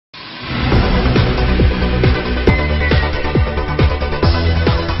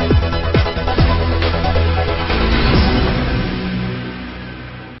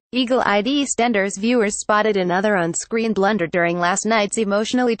Eagle-eyed Eastenders viewers spotted another on-screen blunder during last night's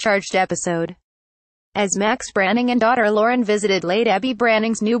emotionally charged episode. As Max Branning and daughter Lauren visited late Abi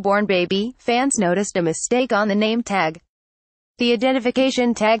Branning's newborn baby, fans noticed a mistake on the name tag. The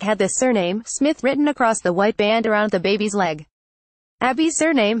identification tag had the surname, Smith, written across the white band around the baby's leg. Abi's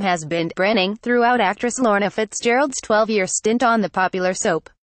surname has been Branning throughout actress Lorna Fitzgerald's 12-year stint on the popular soap.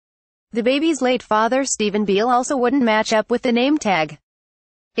 The baby's late father, Stephen Beale, also wouldn't match up with the name tag.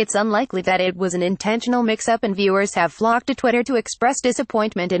 It's unlikely that it was an intentional mix-up, and viewers have flocked to Twitter to express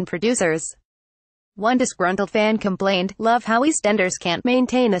disappointment in producers. One disgruntled fan complained, "Love how Eastenders can't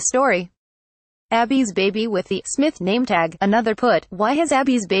maintain a story. Abi's baby with the Smith name tag." Another put, "Why has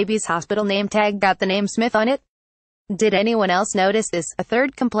Abi's baby's hospital name tag got the name Smith on it? Did anyone else notice this?" A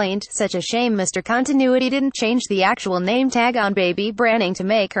third complained, "Such a shame Mr. Continuity didn't change the actual name tag on baby Branning to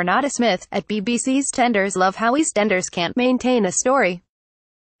make her not a Smith." At BBC's Eastenders, love how Eastenders can't maintain a story.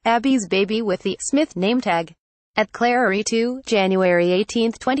 Abi's baby with the Smith name tag. At Clary 2, January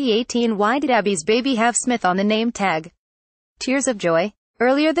 18, 2018, why did Abi's baby have Smith on the name tag? Tears of joy.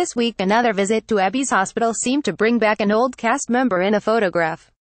 Earlier this week, another visit to Abi's hospital seemed to bring back an old cast member in a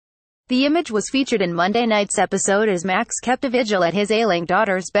photograph. The image was featured in Monday night's episode as Max kept a vigil at his ailing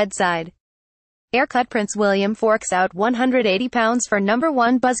daughter's bedside. Haircut: Prince William forks out £180 for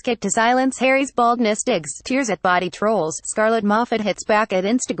 #1 buzz kick to silence Harry's baldness. Digs. Tears at body trolls. Scarlett Moffat hits back at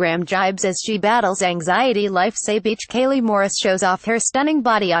Instagram jibes as she battles anxiety. Life's a beach. Kaylee Morris shows off her stunning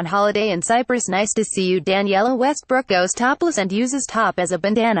body on holiday in Cyprus. Nice to see you. Daniela Westbrook goes topless and uses top as a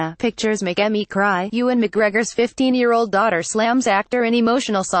bandana. Pictures make Emmy cry. Ewan McGregor's 15-year-old daughter slams actor in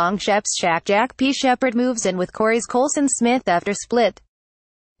emotional song. Shep's Shack. Jack P. Shepard moves in with Corey's Colson Smith after split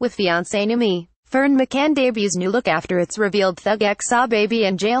with fiancée Numi. Fern McCann debuts new look after it's revealed Thug X saw baby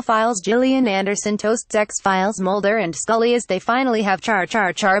in jail. Files. Gillian Anderson toasts X-Files Mulder and Scully as they finally have char.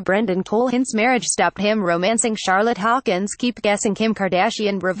 Brendan Cole hints marriage stopped him romancing Charlotte Hawkins. Keep guessing. Kim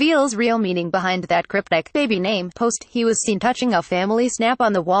Kardashian reveals real meaning behind that cryptic baby name post. He was seen touching a family snap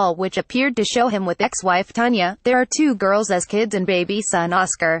on the wall which appeared to show him with ex-wife Tanya. There are 2 girls as kids and baby son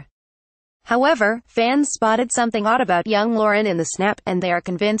Oscar. However, fans spotted something odd about young Lauren in the snap, and they are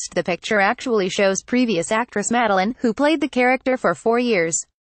convinced the picture actually shows previous actress Madeline, who played the character for 4 years.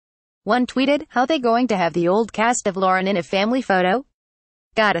 One tweeted, "How they going to have the old cast of Lauren in a family photo?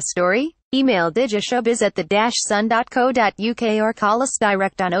 Got a story? Email digishowbiz@the-sun.co.uk or call us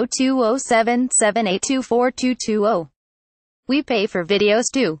direct on 0207 782 4220. We pay for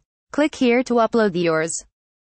videos too. Click here to upload yours."